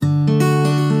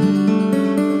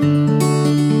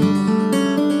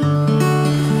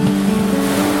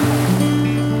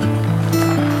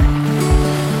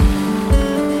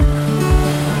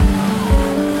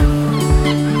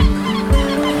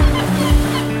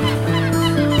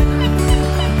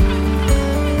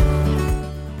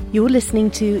You're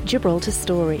listening to Gibraltar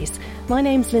Stories. My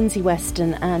name's Lindsay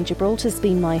Weston and Gibraltar's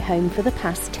been my home for the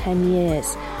past 10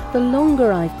 years. The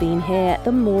longer I've been here,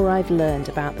 the more I've learned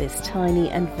about this tiny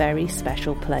and very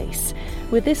special place.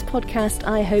 With this podcast,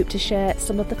 I hope to share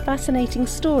some of the fascinating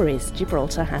stories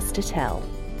Gibraltar has to tell.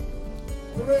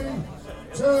 3,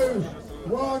 2,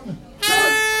 1...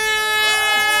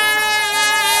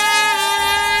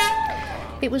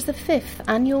 It was the 5th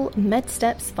annual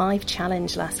MedSteps 5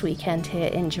 Challenge last weekend here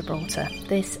in Gibraltar.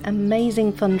 This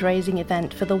amazing fundraising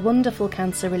event for the wonderful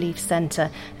Cancer Relief Centre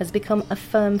has become a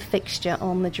firm fixture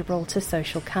on the Gibraltar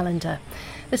social calendar.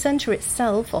 The centre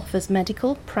itself offers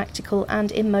medical, practical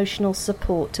and emotional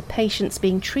support to patients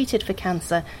being treated for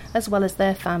cancer as well as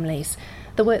their families.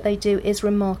 The work they do is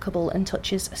remarkable and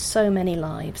touches so many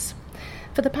lives.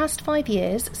 For the past 5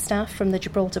 years, staff from the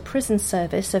Gibraltar Prison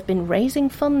Service have been raising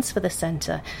funds for the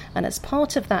centre, and as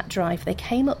part of that drive they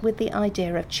came up with the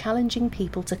idea of challenging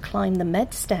people to climb the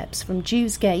Med Steps from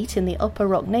Jews Gate in the Upper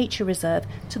Rock Nature Reserve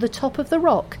to the top of the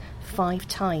rock 5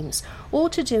 times, or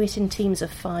to do it in teams of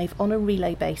 5 on a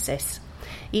relay basis.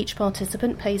 Each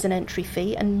participant pays an entry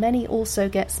fee, and many also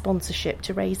get sponsorship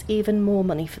to raise even more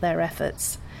money for their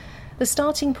efforts. The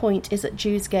starting point is at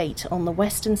Jews Gate on the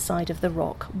western side of the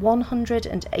rock,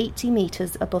 180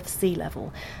 metres above sea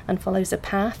level, and follows a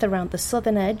path around the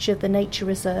southern edge of the nature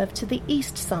reserve to the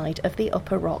east side of the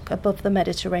upper rock above the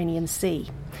Mediterranean Sea.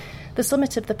 The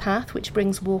summit of the path, which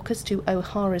brings walkers to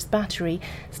O'Hara's Battery,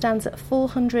 stands at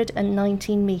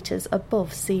 419 metres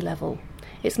above sea level.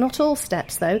 It's not all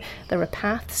steps, though. There are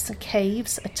paths,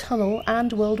 caves, a tunnel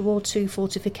and World War II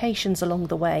fortifications along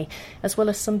the way, as well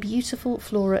as some beautiful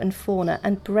flora and fauna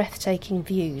and breathtaking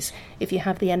views, if you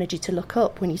have the energy to look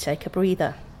up when you take a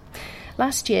breather.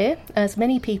 Last year, as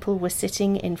many people were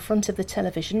sitting in front of the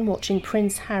television watching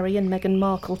Prince Harry and Meghan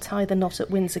Markle tie the knot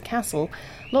at Windsor Castle,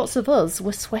 lots of us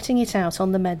were sweating it out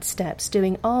on the Med Steps,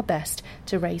 doing our best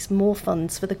to raise more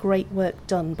funds for the great work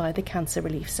done by the Cancer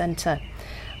Relief Centre.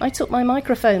 I took my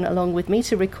microphone along with me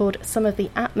to record some of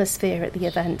the atmosphere at the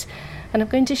event, and I'm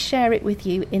going to share it with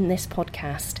you in this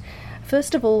podcast.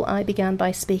 First of all, I began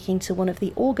by speaking to one of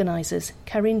the organisers,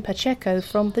 Karine Pacheco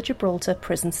from the Gibraltar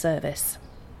Prison Service.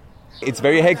 It's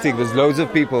very hectic. There's loads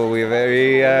of people. We're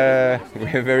very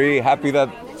happy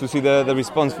to see the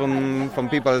response from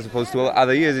people as opposed to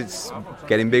other years. It's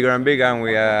getting bigger and bigger, and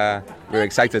we're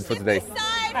excited for today.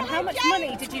 And how much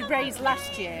money did you raise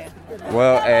last year?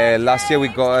 Well, last year we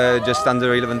got just under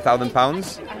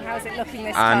 £11,000. And how's it looking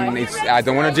this time? And I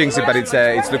don't want to jinx it, but it's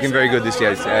looking very good this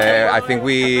year. I think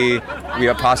we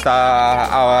are past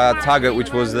our target,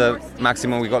 which was the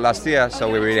maximum we got last year, so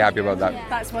we're really happy about that.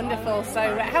 That's wonderful.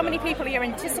 So how many people are you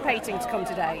anticipating to come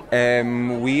today?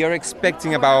 We are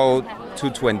expecting about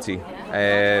 220.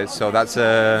 So that's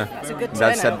a good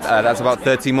turnout. That's about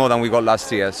 30 more than we got last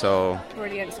year. So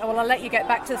brilliant. Well, I'll let you get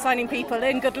back to signing people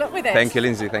in. Good luck with it. Thank you,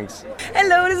 Lindsay. Thanks.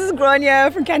 Hello, this is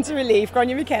Grania from Cancer Relief,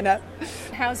 Grania McKenna.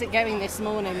 How's it going this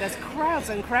morning? There's crowds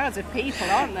and crowds of people,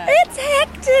 aren't there? It's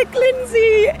hectic,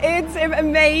 Lindsay. It's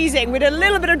amazing. We had a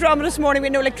little bit of drama this morning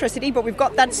with no electricity, but we've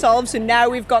got that solved, so now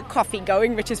we've got coffee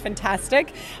going, which is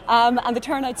fantastic. And the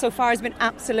turnout so far has been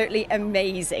absolutely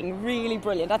amazing. Really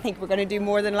brilliant. I think we're going to do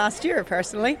more than last year,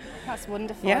 personally. That's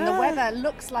wonderful. Yeah. And the weather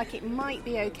looks like it might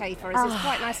be okay for us. It's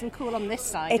quite nice and cool on this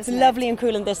side, It's lovely and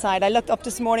cool on this side. I looked up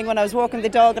this morning when I was walking the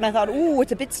dog and I thought,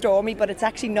 it's a bit stormy, but it's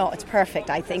actually not. It's perfect,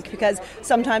 I think, because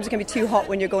sometimes it can be too hot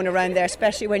when you're going around there,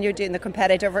 especially when you're doing the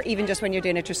competitive or even just when you're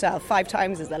doing it yourself. 5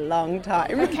 times is a long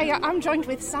time. Okay, I'm joined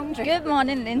with Sandra. Good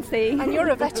morning, Lindsay. And you're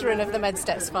a veteran of the Med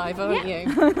Steps 5, aren't you?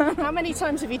 How many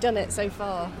times have you done it so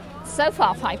far? So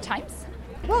far, 5 times.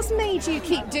 What's made you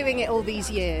keep doing it all these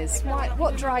years?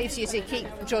 What drives you to keep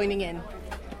joining in?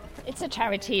 It's a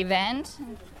charity event.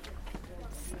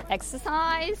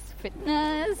 Exercise,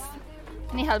 fitness,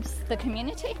 and it helps the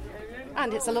community.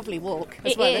 And it's a lovely walk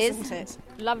as well, isn't it?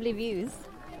 Lovely views.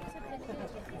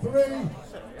 3,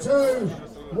 2,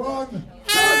 1...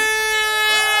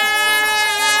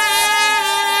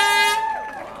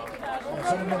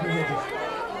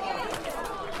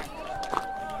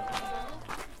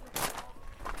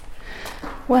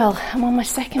 Well, I'm on my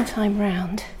second time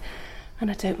round,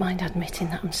 and I don't mind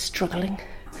admitting that I'm struggling.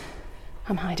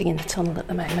 I'm hiding in the tunnel at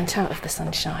the moment, out of the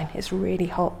sunshine. It's really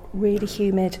hot, really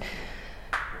humid,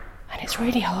 and it's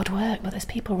really hard work, but there's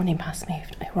people running past me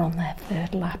who are on their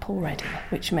 3rd lap already,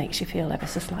 which makes you feel ever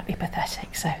so slightly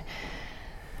pathetic, so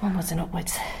onwards and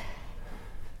upwards.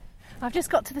 I've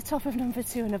just got to the top of number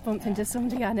 2 and I've bumped into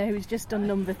somebody I know who's just done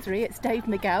number 3. It's Dave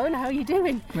McGowan. How are you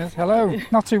doing? Yes, hello.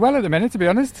 Not too well at the minute, to be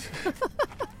honest.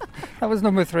 That was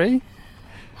number 3.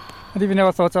 And even though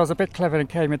I thought I was a bit clever and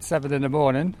came at 7 in the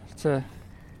morning to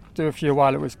do a few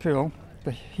while it was cool,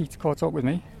 the heat caught up with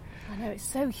me. I know, it's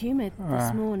so humid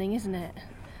this morning, isn't it?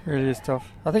 Really is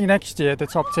tough. I think next year the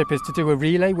top tip is to do a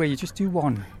relay where you just do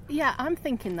one. Yeah, I'm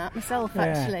thinking that myself,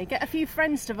 actually. Get a few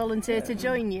friends to volunteer to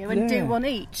join you and do one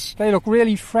each. They look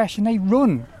really fresh and they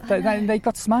run. They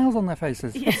got smiles on their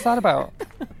faces. Yeah. What's that about?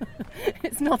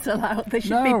 It's not allowed. They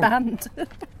should be banned.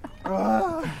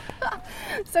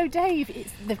 So,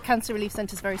 Dave, the Cancer Relief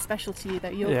Centre is very special to you, though.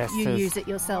 You use it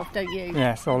yourself, don't you?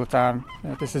 Yes, all the time.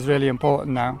 Yeah, this is really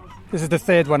important now. This is the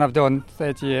third one I've done,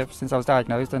 third year since I was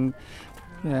diagnosed, and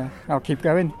yeah, I'll keep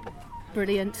going.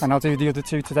 Brilliant. And I'll do the other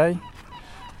 2 today,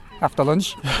 after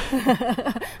lunch.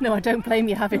 No, I don't blame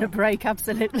you having a break,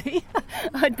 absolutely.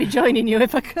 I'd be joining you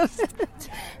if I could.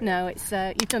 No,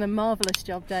 you've done a marvellous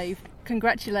job, Dave.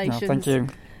 Congratulations. No, thank you.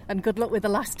 And good luck with the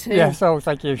last 2. Yes,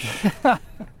 thank you.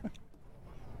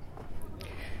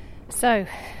 So,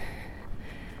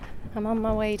 I'm on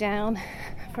my way down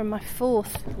from my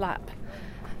 4th lap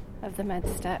of the Med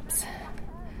Steps.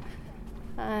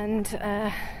 And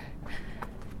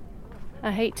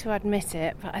I hate to admit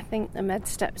it, but I think the Med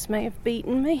Steps may have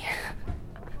beaten me.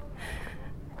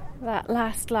 That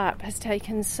last lap has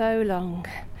taken so long,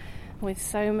 with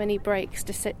so many breaks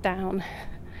to sit down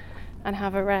and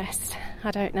have a rest.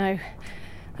 I don't know.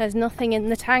 There's nothing in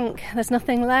the tank. There's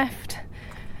nothing left.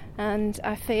 And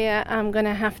I fear I'm going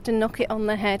to have to knock it on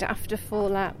the head after 4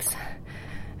 laps.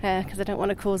 Because I don't want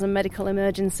to cause a medical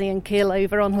emergency and keel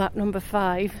over on lap number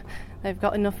 5. They've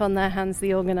got enough on their hands,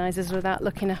 the organisers, without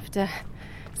looking after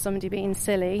somebody being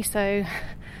silly. So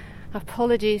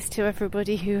apologies to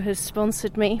everybody who has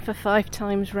sponsored me for 5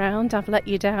 times round. I've let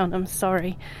you down, I'm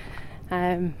sorry.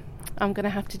 I'm going to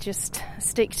have to just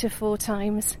stick to 4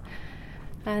 times.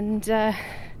 And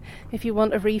if you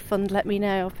want a refund, let me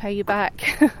know, I'll pay you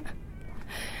back.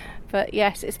 But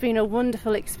yes, it's been a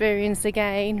wonderful experience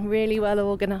again, really well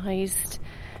organised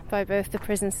by both the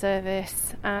prison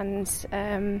service and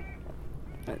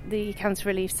the Cancer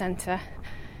Relief Centre.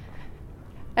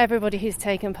 Everybody who's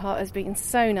taken part has been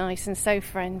so nice and so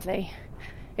friendly,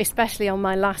 especially on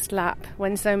my last lap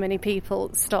when so many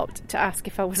people stopped to ask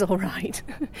if I was all right.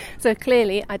 So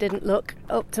clearly I didn't look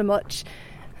up to much.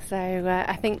 So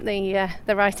I think the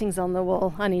writing's on the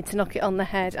wall. I need to knock it on the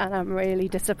head, and I'm really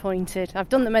disappointed. I've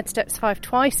done the Med Steps 5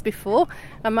 twice before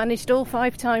and managed all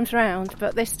 5 times round,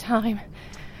 but this time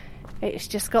it's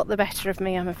just got the better of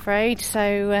me, I'm afraid.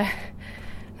 So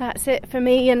that's it for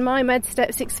me and my Med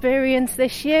Steps experience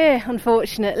this year,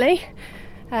 unfortunately.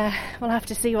 We'll have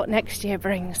to see what next year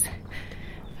brings.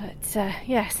 But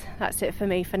yes, that's it for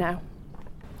me for now.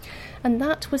 And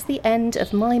that was the end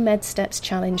of my Med Steps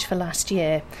challenge for last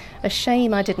year. A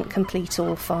shame I didn't complete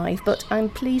all 5, but I'm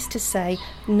pleased to say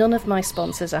none of my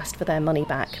sponsors asked for their money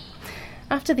back.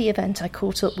 After the event, I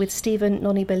caught up with Stephen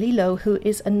Nonibelilo, who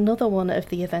is another one of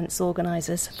the event's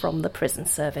organisers from the prison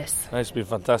service. It's been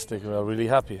fantastic. We are really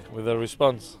happy with the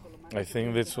response. I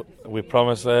think we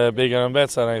promised bigger and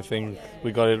better, and I think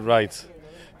we got it right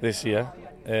this year.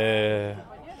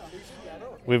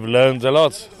 We've learned a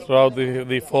lot throughout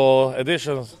the 4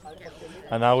 editions,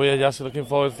 and now we are just looking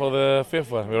forward for the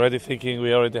 5th one. We're already thinking,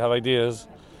 we already have ideas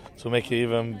to make it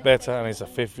even better, and it's a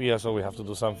 5th year, so we have to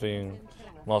do something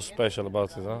more special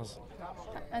about it. Huh?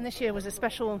 And this year was a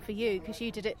special one for you, because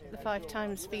you did it the 5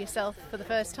 times for yourself for the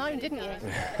first time, didn't you?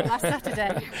 Last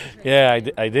Saturday. Yeah,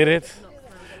 I did it.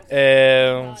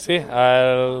 This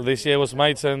year was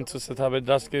my turn to set up a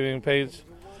Just Giving page.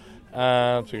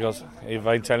 Because if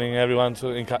I'm telling everyone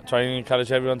trying to encourage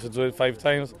everyone to do it 5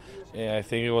 times, I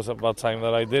think it was about time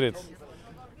that I did it.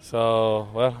 So,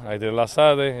 well, I did it last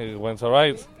Saturday. It went all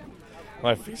right.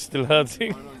 My feet's still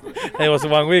hurting. It was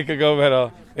 1 week ago,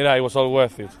 but it was all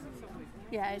worth it.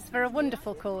 Yeah, it's for a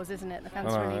wonderful cause, isn't it, the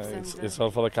Cancer Relief Centre? It's all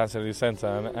for the Cancer Relief Centre,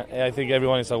 and I think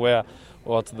everyone is aware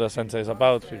what the centre is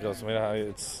about, because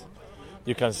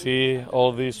you can see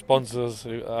all these sponsors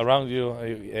around you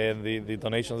and the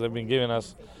donations they've been giving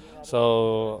us.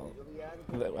 So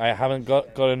I haven't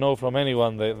got a no from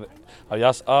anyone. I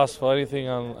just ask for anything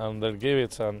and they'll give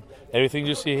it. And everything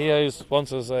you see here is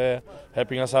sponsors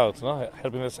helping us out,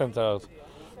 helping the centre out.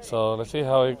 So let's see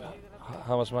how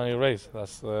much money we raise.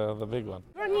 That's the big one.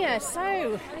 Ronja,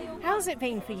 so how's has it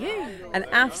been for you? An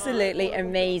absolutely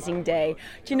amazing day.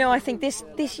 Do you know, I think this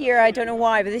year, I don't know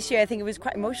why, but this year I think it was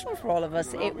quite emotional for all of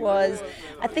us.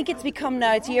 I think it's become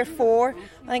now, it's year 4,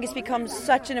 I think it's become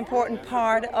such an important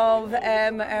part of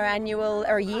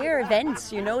our year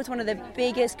events. You know, it's one of the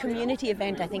biggest community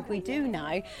events I think we do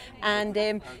now. And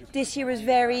this year was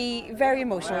very, very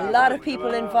emotional. A lot of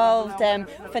people involved,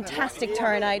 fantastic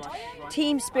turnout.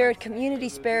 Team spirit, community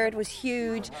spirit was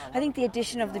huge. I think the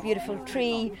addition of the beautiful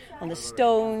tree on the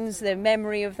stones, the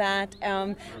memory of that,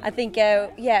 I think,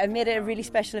 it made it a really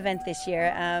special event this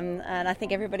year. And I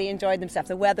think everybody enjoyed themselves.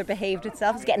 The weather behaved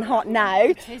itself. It's getting hot now.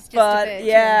 It is just a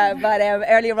bit, but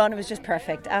earlier on it was just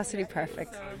perfect, absolutely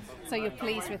perfect. So you're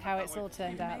pleased with how it's all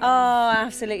turned out? Oh,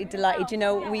 absolutely delighted. You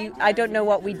know, I don't know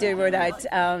what we do without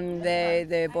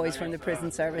the boys from the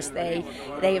prison service. They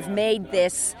have made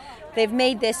this. They've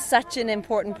made this such an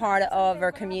important part of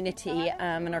our community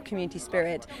and our community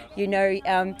spirit. You know,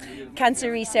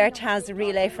 cancer research has the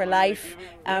Relay for Life.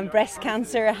 Breast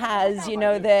cancer has, you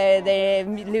know, the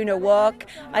Luna Walk.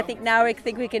 I think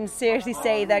we can seriously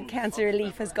say that Cancer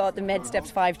Relief has got the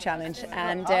MedSteps 5 challenge,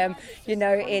 and you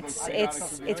know, it's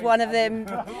one of them.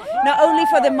 Not only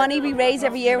for the money we raise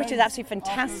every year, which is absolutely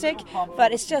fantastic,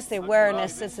 but it's just the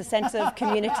awareness, it's the sense of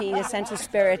community, the sense of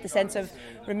spirit, the sense of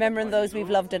remembering those we've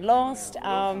loved and lost,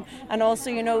 and also,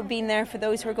 you know, being there for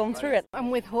those who are going through it. I'm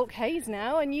with Hawk Hayes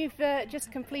now, and you've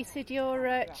just completed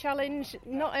your challenge,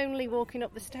 not only walking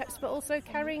up the steps but also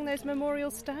carrying those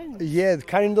memorial stones. Yeah,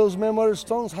 carrying those memorial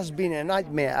stones has been a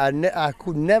nightmare. I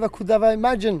could never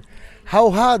imagine how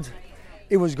hard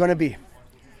it was going to be.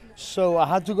 So I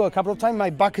had to go a couple of times. My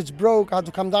buckets broke. I had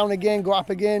to come down again, go up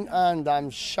again, and I'm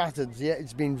shattered. Yeah,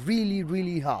 it's been really,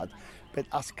 really hard. But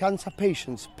as cancer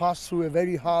patients pass through a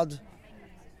very hard,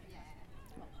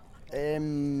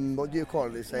 what do you call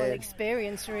this?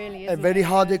 Experience, really. A very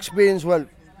hard experience. Well,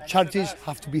 charities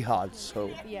have to be hard. So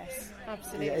yes,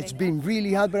 absolutely. Yeah, it's been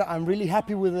really hard, but I'm really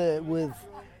happy with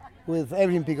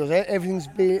everything, because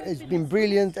it's been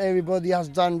brilliant. Everybody has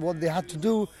done what they had to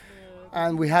do,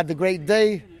 and we had a great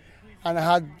day. And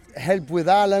I had help with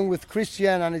Alan, with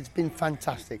Christian, and it's been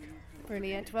fantastic.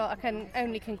 Brilliant. Well, I can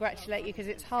only congratulate you, because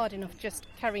it's hard enough just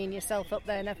carrying yourself up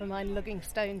there, never mind lugging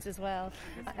stones as well.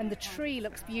 And the tree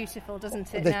looks beautiful,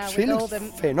 doesn't it? The tree looks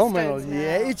phenomenal.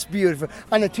 Yeah, it's beautiful.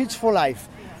 And it is for life.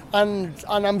 And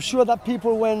I'm sure that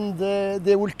people, when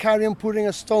they will carry on putting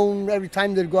a stone every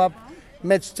time they go up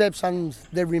MedSteps, and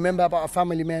they remember about a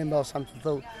family member or something.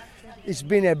 So it's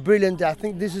been a brilliant day. I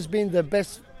think this has been the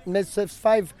best MedSteps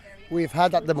 5 we've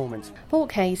had at the moment.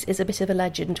 Hawk Hayes is a bit of a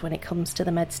legend when it comes to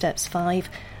the MedSteps 5.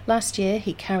 Last year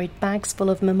he carried bags full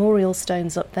of memorial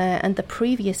stones up there, and the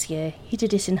previous year he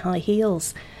did it in high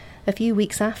heels. A few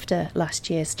weeks after last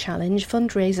year's challenge,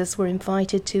 fundraisers were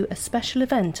invited to a special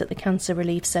event at the Cancer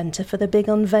Relief Centre for the big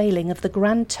unveiling of the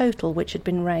grand total which had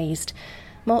been raised.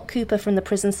 Mark Cooper from the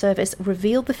prison service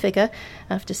revealed the figure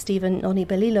after Stephen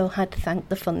Onibelilo had thanked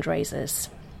the fundraisers.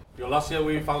 Last year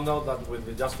we found out that with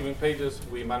the Just Giving pages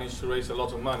we managed to raise a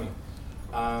lot of money,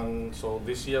 and so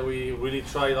this year we really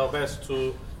tried our best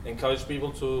to encourage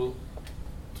people to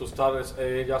start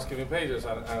Just Giving pages,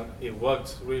 and it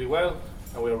worked really well,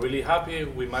 and we're really happy.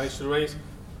 We managed to raise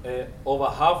over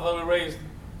half that we raised.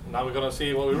 Now we're going to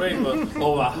see what we raised, but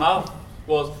over half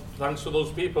was thanks to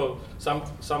those people. Some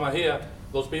are here,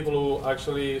 those people who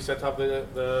actually set up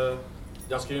the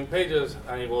Just Giving pages,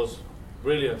 and it was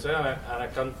brilliant, and I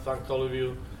can't thank all of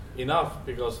you enough,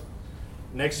 because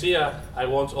next year I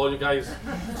want all you guys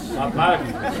back.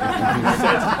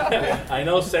 I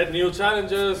know set new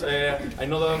challenges. I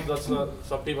know that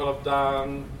some people have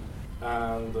done,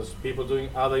 and there's people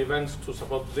doing other events to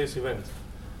support this event,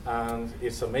 and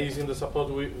it's amazing the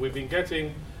support we've been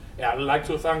getting. I'd like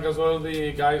to thank as well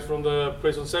the guys from the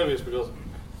prison service, because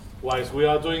whilst we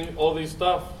are doing all this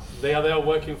stuff, they are there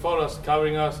working for us,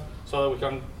 covering us, so that we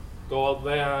can go out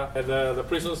there. The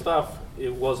prison staff,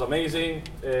 it was amazing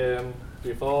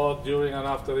before, during and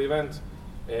after the event,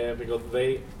 because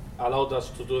they allowed us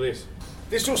to do this.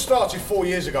 This all started 4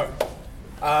 years ago.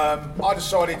 I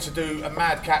decided to do a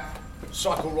madcap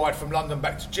cycle ride from London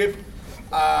back to Gib,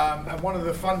 and one of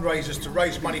the fundraisers to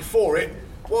raise money for it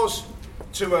was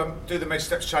to do the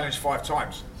MedSteps Challenge 5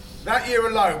 times. That year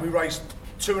alone we raised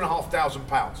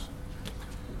 £2,500.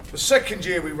 The second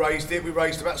year we raised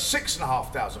about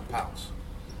 £6,500.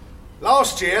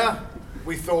 Last year,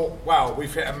 we thought, wow,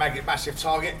 we've hit a massive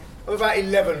target of about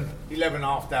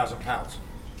 £11,500.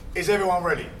 Is everyone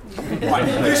ready? Right.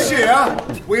 This year,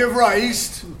 we have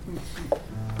raised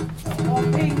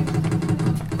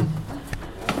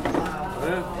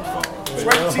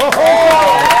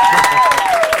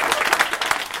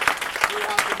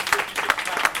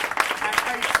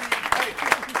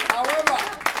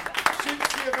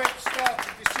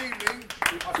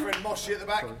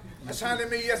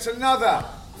handing me yet another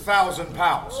 £1,000.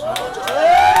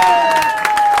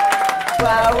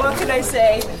 Wow, what can I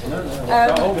say?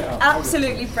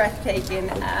 Absolutely breathtaking.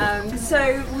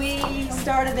 So we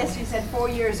started this, we said, 4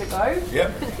 years ago.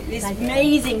 Yep. This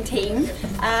amazing team,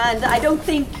 and I don't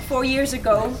think 4 years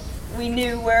ago we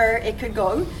knew where it could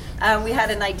go. We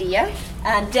had an idea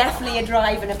and definitely a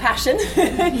drive and a passion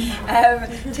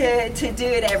to do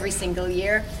it every single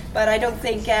year. But I don't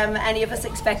think any of us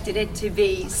expected it to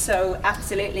be so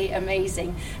absolutely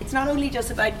amazing. It's not only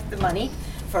just about the money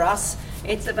for us,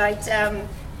 it's about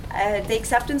the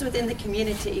acceptance within the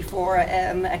community for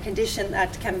a condition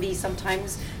that can be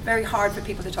sometimes very hard for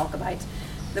people to talk about.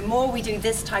 The more we do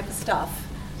this type of stuff,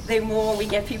 the more we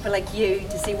get people like you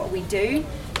to see what we do,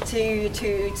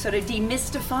 to sort of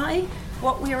demystify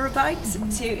what we are about,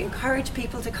 to encourage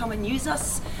people to come and use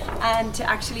us, and to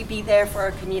actually be there for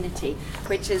our community,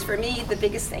 which is for me the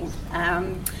biggest thing.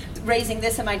 Raising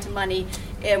this amount of money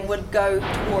would go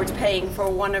towards paying for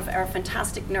one of our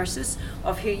fantastic nurses,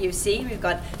 of who you see. We've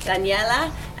got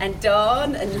Daniela and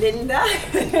Dawn and Linda.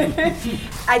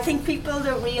 I think people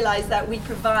don't realise that we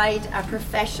provide a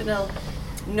professional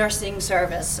nursing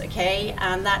service, okay,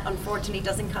 and that unfortunately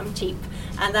doesn't come cheap,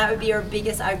 and that would be our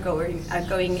biggest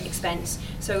outgoing expense.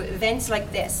 So events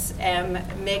like this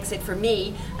makes it for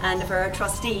me and for our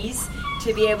trustees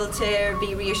to be able to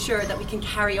be reassured that we can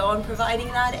carry on providing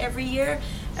that every year.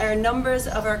 Our numbers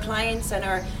of our clients and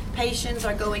our patients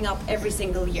are going up every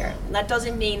single year. And that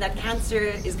doesn't mean that cancer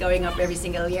is going up every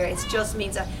single year. It just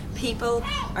means that people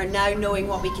are now knowing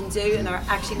what we can do and are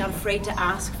actually not afraid to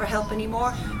ask for help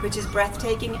anymore, which is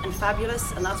breathtaking and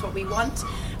fabulous, and that's what we want.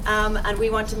 And we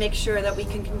want to make sure that we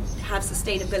can have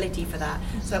sustainability for that,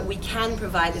 so that we can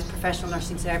provide this professional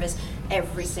nursing service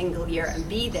every single year and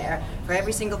be there for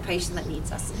every single patient that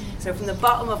needs us. So from the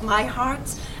bottom of my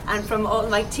heart and from all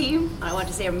my team, I want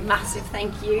to say a massive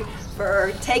thank you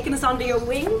for taking us under your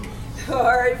wing,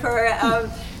 for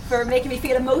making me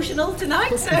feel emotional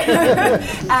tonight,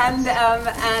 and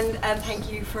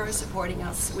thank you for supporting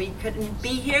us. We couldn't be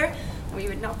here, and we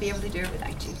would not be able to do it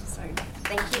without you. So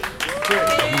thank you.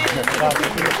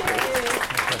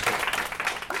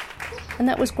 And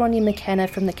that was Gráinne McKenna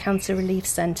from the Cancer Relief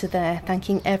Centre there,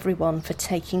 thanking everyone for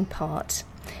taking part.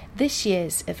 This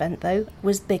year's event, though,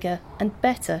 was bigger and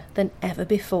better than ever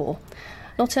before.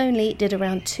 Not only did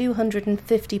around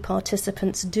 250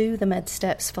 participants do the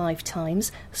MedSteps 5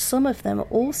 times, some of them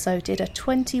also did a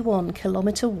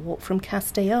 21-kilometre walk from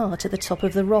Castellar to the top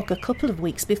of the rock a couple of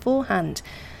weeks beforehand.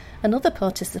 Another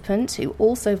participant, who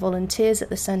also volunteers at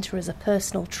the centre as a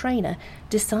personal trainer,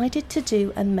 decided to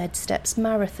do a MedSteps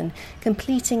marathon,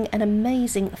 completing an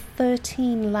amazing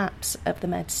 13 laps of the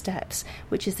MedSteps,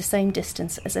 which is the same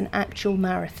distance as an actual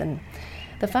marathon.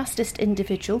 The fastest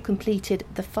individual completed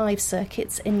the 5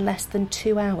 circuits in less than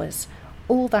 2 hours.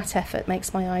 All that effort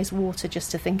makes my eyes water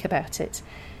just to think about it.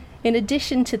 In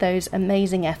addition to those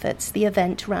amazing efforts, the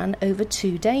event ran over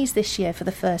 2 days this year for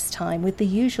the first time, with the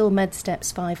usual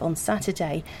MedSteps 5 on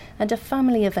Saturday and a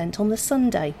family event on the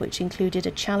Sunday, which included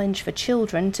a challenge for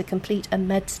children to complete a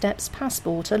MedSteps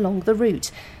passport along the route,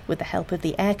 with the help of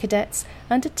the Air Cadets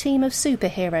and a team of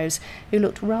superheroes who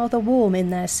looked rather warm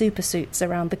in their supersuits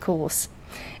around the course.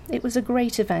 It was a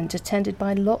great event attended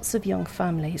by lots of young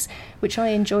families, which I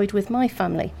enjoyed with my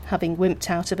family, having wimped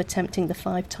out of attempting the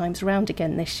 5 times round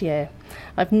again this year.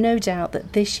 I've no doubt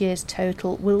that this year's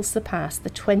total will surpass the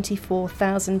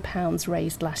 £24,000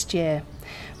 raised last year.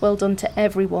 Well done to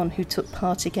everyone who took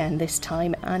part again this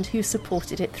time and who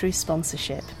supported it through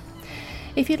sponsorship.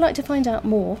 If you'd like to find out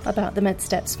more about the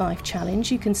MedSteps 5 Challenge,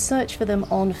 you can search for them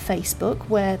on Facebook,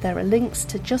 where there are links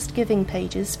to Just Giving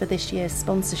pages for this year's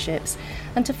sponsorships.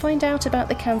 And to find out about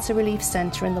the Cancer Relief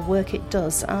Centre and the work it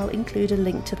does, I'll include a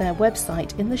link to their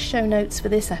website in the show notes for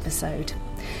this episode.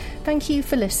 Thank you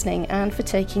for listening and for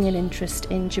taking an interest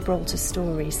in Gibraltar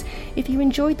Stories. If you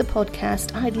enjoyed the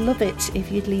podcast, I'd love it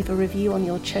if you'd leave a review on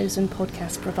your chosen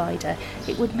podcast provider.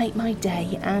 It would make my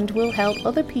day and will help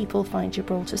other people find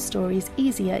Gibraltar Stories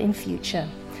easier in future.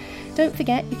 Don't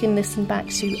forget you can listen back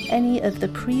to any of the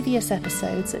previous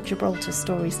episodes at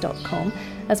gibraltarstories.com,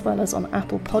 as well as on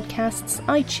Apple Podcasts,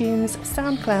 iTunes,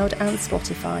 SoundCloud and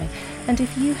Spotify. And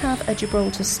if you have a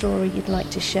Gibraltar story you'd like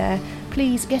to share,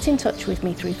 please get in touch with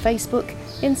me through Facebook,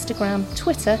 Instagram,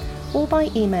 Twitter, or by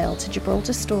email to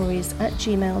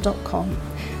gibraltarstories@gmail.com.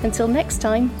 Until next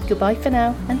time, goodbye for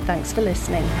now and thanks for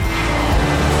listening.